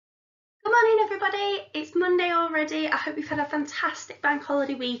everybody, it's Monday already. I hope you've had a fantastic bank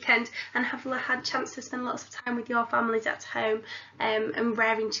holiday weekend and have had a chance to spend lots of time with your families at home and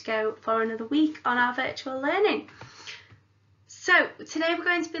raring to go for another week on our virtual learning. So today we're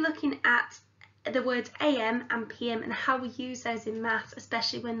going to be looking at the words AM and PM and how we use those in maths,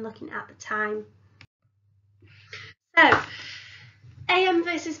 especially when looking at the time. So AM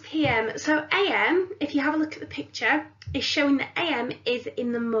versus PM. So AM, if you have a look at the picture, is showing that AM is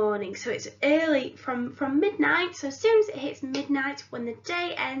in the morning. So it's early from midnight. So as soon as it hits midnight, when the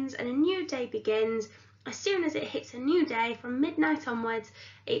day ends and a new day begins, as soon as it hits a new day from midnight onwards,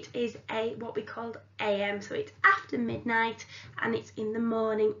 it is what we call AM. So it's after midnight and it's in the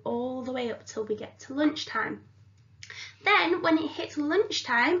morning all the way up till we get to lunchtime. Then when it hits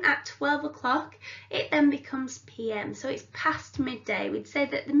lunchtime at 12 o'clock, it then becomes PM. So it's past midday. We'd say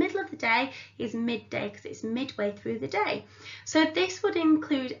that the middle of the day is midday because it's midway through the day. So this would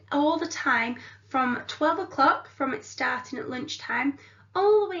include all the time from 12 o'clock, from it starting at lunchtime,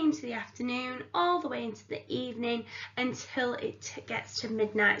 all the way into the afternoon, all the way into the evening until it gets to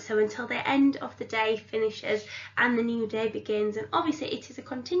midnight. So until the end of the day finishes and the new day begins. And obviously it is a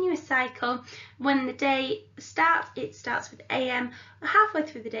continuous cycle. When the day starts, it starts with AM. Halfway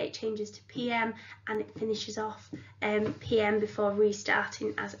through the day it changes to PM and it finishes off PM before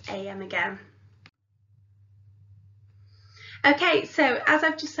restarting as AM again. Okay, so as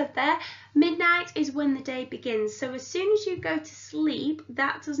I've just said there, midnight is when the day begins. So as soon as you go to sleep,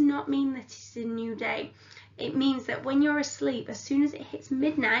 that does not mean that it's a new day. It means that when you're asleep, as soon as it hits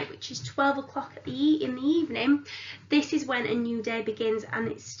midnight, which is 12 o'clock in the evening, this is when a new day begins and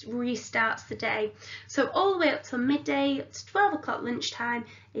it restarts the day. So all the way up till midday, it's 12 o'clock lunchtime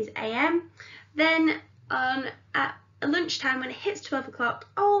is AM. Then at lunchtime, when it hits 12 o'clock,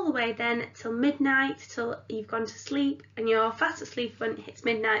 all the way then till midnight, till you've gone to sleep and you're fast asleep when it hits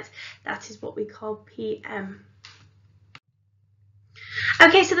midnight, that is what we call PM.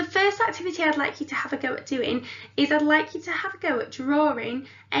 Okay, so the first activity I'd like you to have a go at doing is I'd like you to have a go at drawing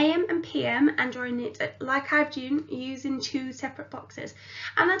AM and PM and drawing it like I've done using two separate boxes.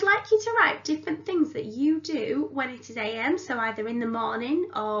 And I'd like you to write different things that you do when it is AM, so either in the morning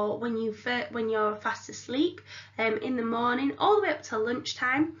or when you're fast asleep in the morning, all the way up till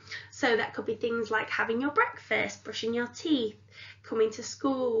lunchtime. So that could be things like having your breakfast, brushing your teeth, coming to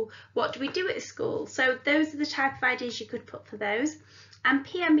school, what do we do at school? So those are the type of ideas you could put for those. And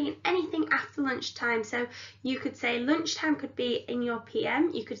PM being anything after lunchtime. So you could say lunchtime could be in your PM.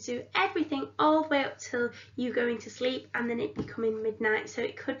 You could do everything all the way up till you go into sleep and then it becoming midnight. So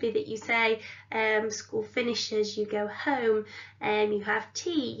it could be that you say school finishes, you go home, you have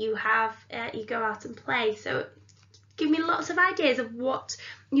tea, you go out and play. So give me lots of ideas of what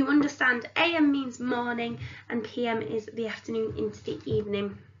you understand. AM means morning and PM is the afternoon into the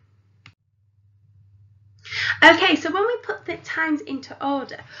evening. Okay, so when we put the times into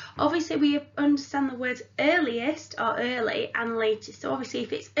order, obviously we understand the words earliest or early and latest. So obviously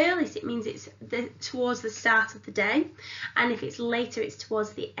if it's earliest, it means it's towards the start of the day, and if it's later, it's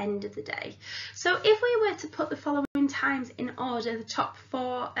towards the end of the day. So if we were to put the following times in order, the top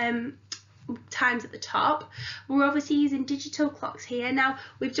four times at the top, we're obviously using digital clocks here. Now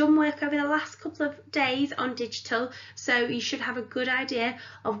we've done work over the last couple of days on digital, so you should have a good idea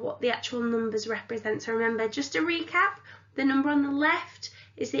of what the actual numbers represent. So remember, just to recap, the number on the left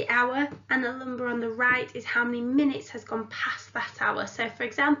is the hour and the number on the right is how many minutes has gone past that hour. So for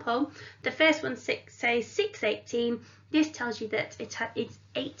example, the first one says 6:18. This tells you that it's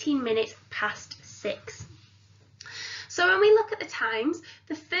 18 minutes past 6. So when we look at the times,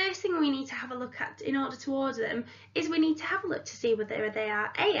 the first thing we need to have a look at in order to order them is we need to have a look to see whether they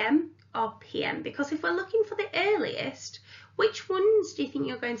are AM or PM, because if we're looking for the earliest, which ones do you think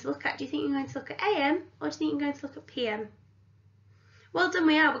you're going to look at? Do you think you're going to look at AM or do you think you're going to look at PM? Well done,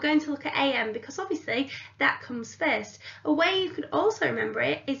 we are. We're going to look at AM because obviously that comes first. A way you could also remember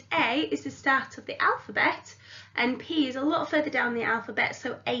it is A is the start of the alphabet and P is a lot further down the alphabet,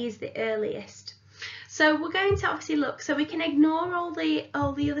 so A is the earliest. So we're going to obviously look, so we can ignore all the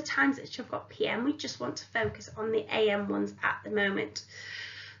other times that have got PM. We just want to focus on the AM ones at the moment.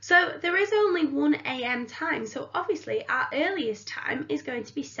 So there is only one AM time, so obviously our earliest time is going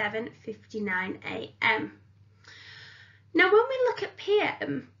to be 7:59 AM. Now when we look at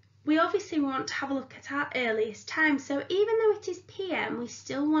PM, we obviously want to have a look at our earliest time. So even though it is PM, we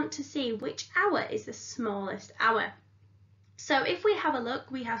still want to see which hour is the smallest hour. So if we have a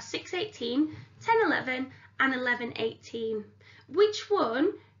look, we have 6:18, 10:11 and 11:18. Which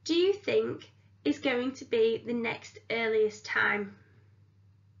one do you think is going to be the next earliest time?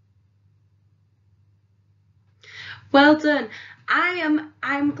 Well done.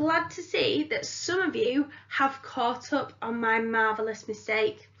 I'm glad to see that some of you have caught up on my marvellous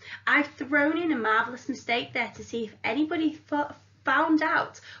mistake. I've thrown in a marvellous mistake there to see if anybody found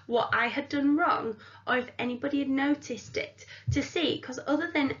out what I had done wrong, or if anybody had noticed it, to see, because other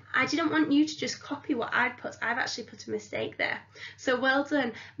than, I didn't want you to just copy what I'd put, I've actually put a mistake there. So well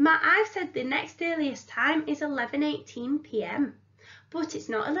done. I've said the next earliest time is 11:18 p.m. but it's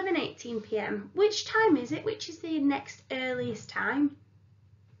not 11:18 p.m. Which time is it? Which is the next earliest time?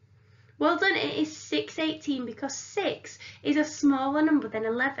 Well done, it is 6:18, because 6 is a smaller number than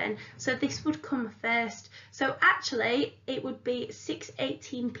 11, so this would come first. So actually it would be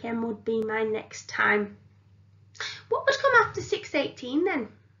 6:18 p.m. would be my next time. What would come after 6:18 then?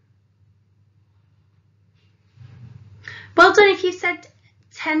 Well done if you said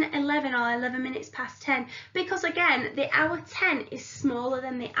 10:11 or 11 minutes past 10, because again the hour 10 is smaller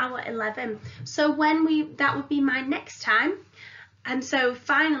than the hour 11, so that would be my next time. And so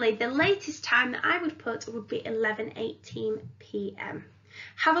finally the latest time that I would put would be 11:18 p.m.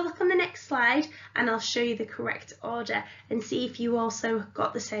 Have a look on the next slide and I'll show you the correct order and see if you also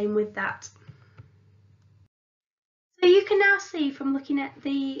got the same with that. So you can now see from looking at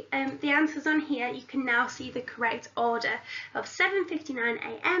the answers on here, you can now see the correct order of 7:59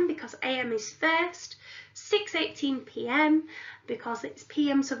 a.m. because a.m. is first, 6:18 p.m. because it's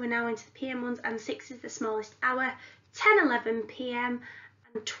p.m. so we're now into the p.m. ones, and 6 is the smallest hour, 10:11 p.m.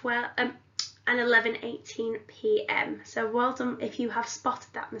 and 11:18 p.m. So well done if you have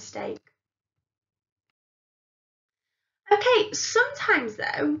spotted that mistake. Okay, sometimes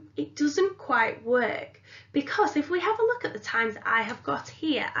though it doesn't quite work, because if we have a look at the times that I have got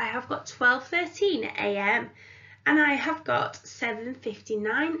here, I have got 12:13 a.m. and I have got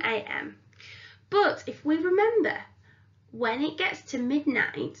 7:59 a.m. But if we remember, when it gets to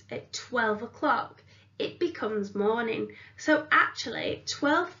midnight at 12 o'clock, it becomes morning. So actually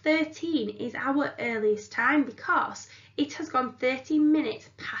 12:13 is our earliest time because it has gone 13 minutes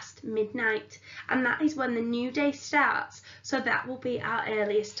past midnight, and that is when the new day starts, so that will be our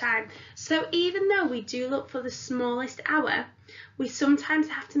earliest time. So even though we do look for the smallest hour, we sometimes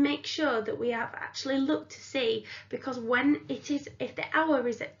have to make sure that we have actually looked to see, because if the hour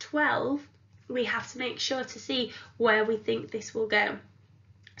is at 12, we have to make sure to see where we think this will go.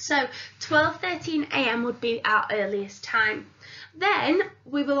 So 12:13 a.m. would be our earliest time. Then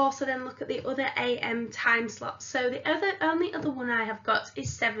we will also then look at the other AM time slots. So the only other one I have got is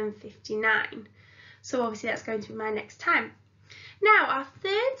 7:59. So obviously that's going to be my next time. Now our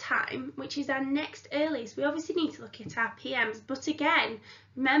third time, which is our next earliest, we obviously need to look at our PMs, but again,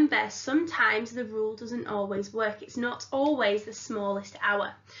 remember, sometimes the rule doesn't always work. It's not always the smallest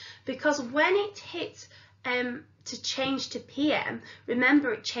hour, because when it hits to change to PM,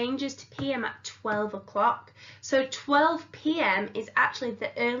 remember it changes to PM at 12 o'clock. So 12 PM is actually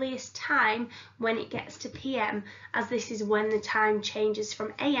the earliest time when it gets to PM, as this is when the time changes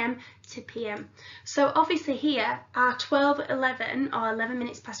from AM to PM. So obviously here our 12:11 or 11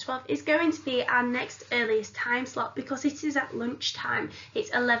 minutes past 12 is going to be our next earliest time slot, because it is at lunchtime. It's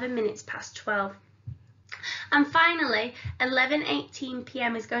 11 minutes past 12. And finally, 11:18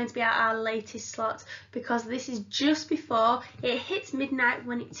 PM is going to be our latest slot, because this is just before it hits midnight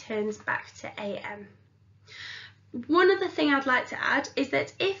when it turns back to AM. One other thing I'd like to add is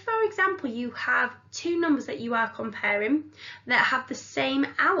that if, for example, you have two numbers that you are comparing that have the same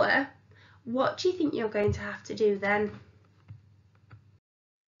hour, what do you think you're going to have to do then?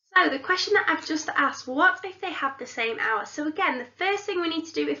 So the question that I've just asked, what if they have the same hour? So again, the first thing we need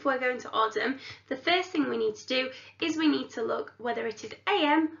to do if we're going to order them, the first thing we need to do is we need to look whether it is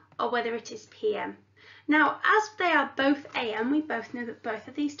AM or whether it is PM. Now, as they are both AM, we both know that both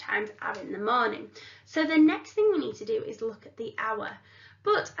of these times are in the morning. So the next thing we need to do is look at the hour.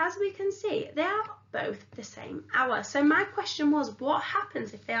 But as we can see, they are both the same hour. So my question was, what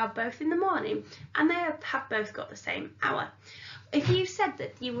happens if they are both in the morning and they have both got the same hour? If you said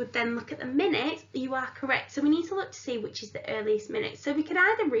that you would then look at the minute, you are correct. So we need to look to see which is the earliest minute. So we can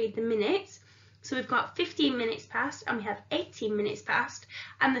either read the minutes. So we've got 15 minutes past and we have 18 minutes past,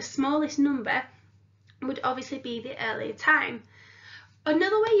 and the smallest number would obviously be the earlier time.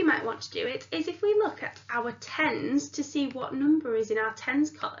 Another way you might want to do it is if we look at our tens to see what number is in our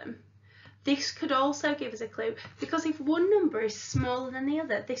tens column. This could also give us a clue, because if one number is smaller than the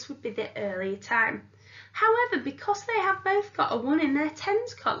other, this would be the earlier time. However, because they have both got a 1 in their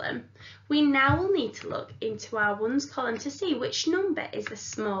tens column, we now will need to look into our ones column to see which number is the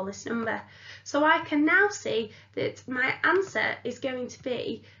smallest number. So I can now see that my answer is going to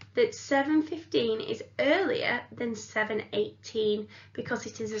be that 7:15 is earlier than 7:18 because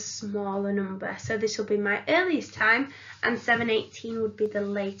it is a smaller number. So this will be my earliest time and 7:18 would be the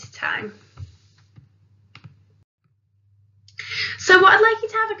later time. So what I'd like you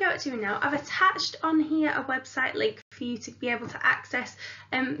to have a go at doing now, I've attached on here a website link for you to be able to access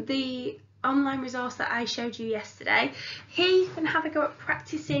the online resource that I showed you yesterday. Here you can have a go at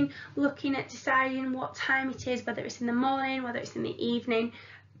practicing, looking at deciding what time it is, whether it's in the morning, whether it's in the evening,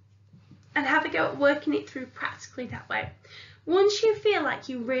 and have a go at working it through practically that way. Once you feel like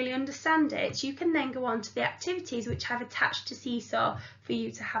you really understand it, you can then go on to the activities which I've attached to Seesaw for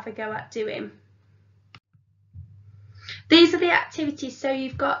you to have a go at doing. These are the activities, so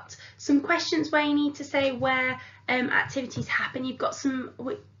you've got some questions where you need to say where activities happen. You've got some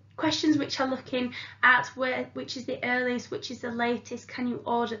questions which are looking at which is the earliest, which is the latest, can you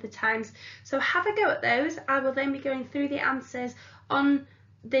order the times. So have a go at those. I will then be going through the answers on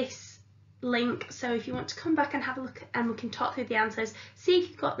this link, so if you want to come back and have a look and we can talk through the answers, see if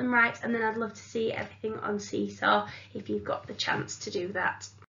you've got them right, and then I'd love to see everything on Seesaw if you've got the chance to do that.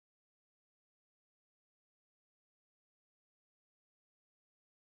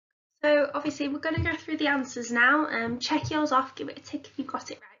 So obviously we're going to go through the answers now. Check yours off, give it a tick if you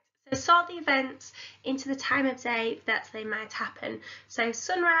got it right. So sort the events into the time of day that they might happen. So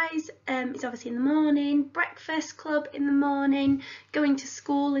sunrise is obviously in the morning, breakfast club in the morning, going to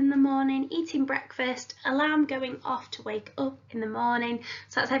school in the morning, eating breakfast, alarm going off to wake up in the morning.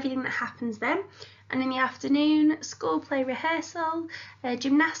 So that's everything that happens then. And in the afternoon, school play rehearsal,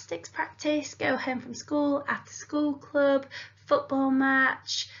 gymnastics practice, go home from school, after school club, football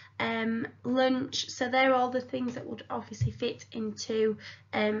match, lunch. So they're all the things that would obviously fit into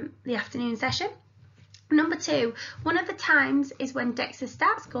the afternoon session. Number 2, one of the times is when Dexter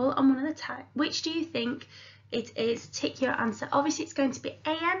starts school, and one of the times, which do you think it is? Tick your answer. Obviously it's going to be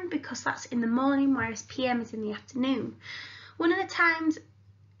AM because that's in the morning, whereas PM is in the afternoon. One of the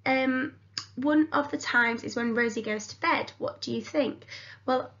times is when Rosie goes to bed. What do you think?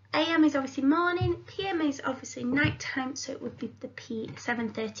 Well, AM is obviously morning, PM is obviously night time, so it would be the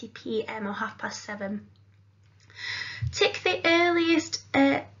 7:30 PM or 7:30. Tick the earliest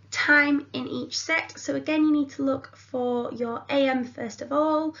time in each set. So again, you need to look for your AM first of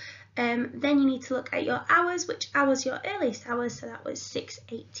all. Then you need to look at your hours, which hours your earliest hours, so that was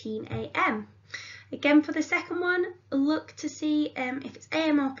 6:18 AM. Again, for the second one, look to see if it's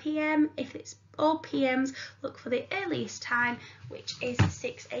AM or PM. If it's all PMs, look for the earliest time, which is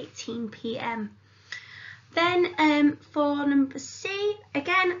 6:18 PM. Then for number C,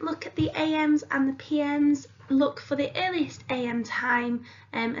 again, look at the AMs and the PMs. Look for the earliest AM time,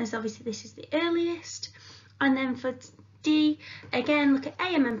 as obviously this is the earliest. And then for D, again, look at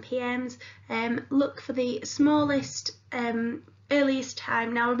AM and PMs. Look for the smallest earliest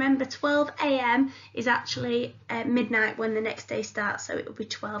time. Now remember, 12 AM is actually midnight when the next day starts, so it will be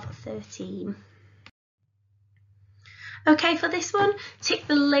 12:13. Okay, for this one, tick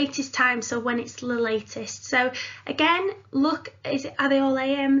the latest time, so when it's the latest. So again, look, are they all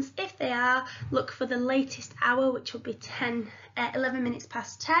AMs? If they are, look for the latest hour, which will be 11 minutes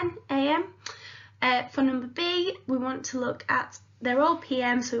past 10 AM. For number B, we want to look at, they're all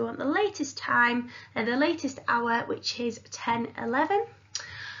PM, so we want the latest time, the latest hour, which is 10:11.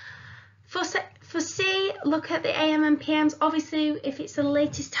 For C, look at the AM and PMs. Obviously, if it's the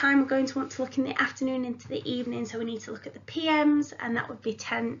latest time, we're going to want to look in the afternoon into the evening, so we need to look at the PMs, and that would be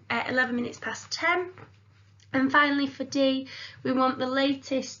 11 minutes past 10. And finally for D, we want the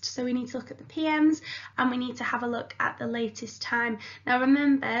latest, so we need to look at the PMs, and we need to have a look at the latest time. Now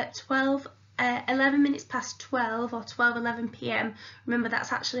remember, 11 minutes past 12 or 12:11 PM, remember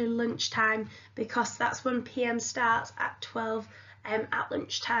that's actually lunchtime, because that's when PM starts at 12 at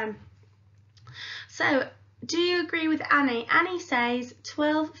lunchtime. So do you agree with Annie? Annie says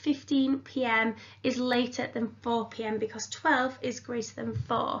 12:15 PM is later than 4 PM because 12 is greater than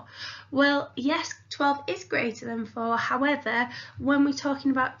 4. Well, yes, 12 is greater than 4. However, when we're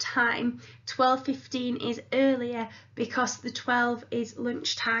talking about time, 12:15 is earlier because the 12 is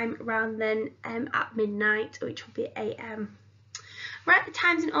lunchtime rather than at midnight, which will be AM. Write the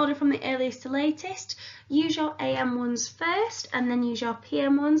times in order from the earliest to latest. Use your AM ones first and then use your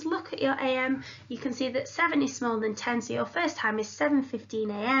PM ones. Look at your AM. You can see that 7 is smaller than 10, so your first time is 7:15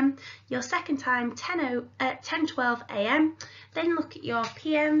 AM. Your second time, 10:12 AM. Then look at your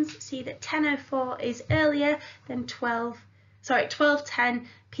PMs. See that 10:04 is earlier than 12 12:10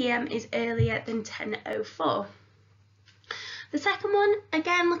 p.m. is earlier than 10:04. The second one,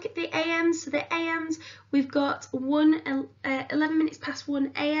 again, look at the AMs. So the AMs, we've got 11 minutes past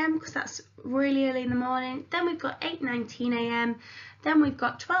 1 a.m. because that's really early in the morning. Then we've got 8:19 a.m. Then we've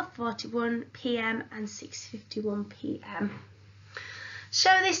got 12:41 p.m. and 6:51 p.m.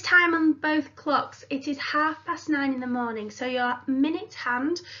 Show this time on both clocks. It is 9:30 in the morning, so your minute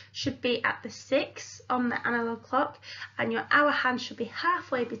hand should be at the 6 on the analog clock, and your hour hand should be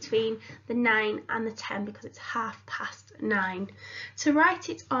halfway between the 9 and the 10 because it's 9:30. To write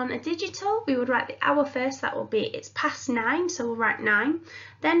it on a digital, we would write the hour first. That will be it's past 9, so we'll write 9.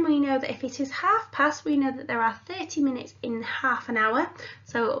 Then we know that if it is 9:30, we know that there are 30 minutes in half an hour,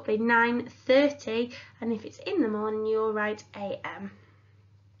 so it will be 9:30, and if it's in the morning, you'll write AM.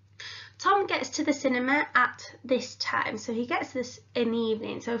 Tom gets to the cinema at this time, so he gets this in the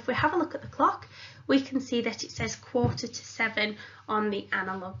evening. So if we have a look at the clock, we can see that it says 6:45 on the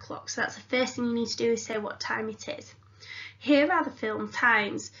analog clock. So that's the first thing you need to do is say what time it is. Here are the film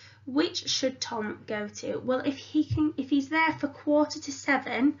times. Which should Tom go to? Well, if he's there for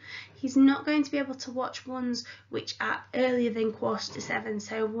 6:45, he's not going to be able to watch ones which are earlier than 6:45.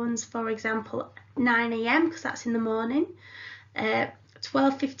 So ones, for example, 9 a.m. because that's in the morning.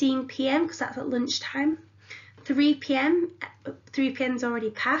 12:15 p.m. because that's at lunchtime. 3 p.m. 3 p.m.'s already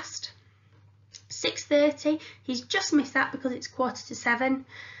passed. 6:30, he's just missed that because it's 6:45.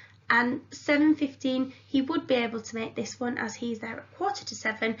 And 7:15, he would be able to make this one as he's there at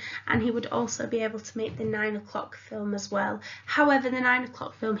 6:45, and he would also be able to make the 9 o'clock film as well. However, the 9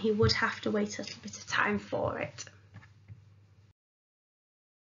 o'clock film, he would have to wait a little bit of time for it.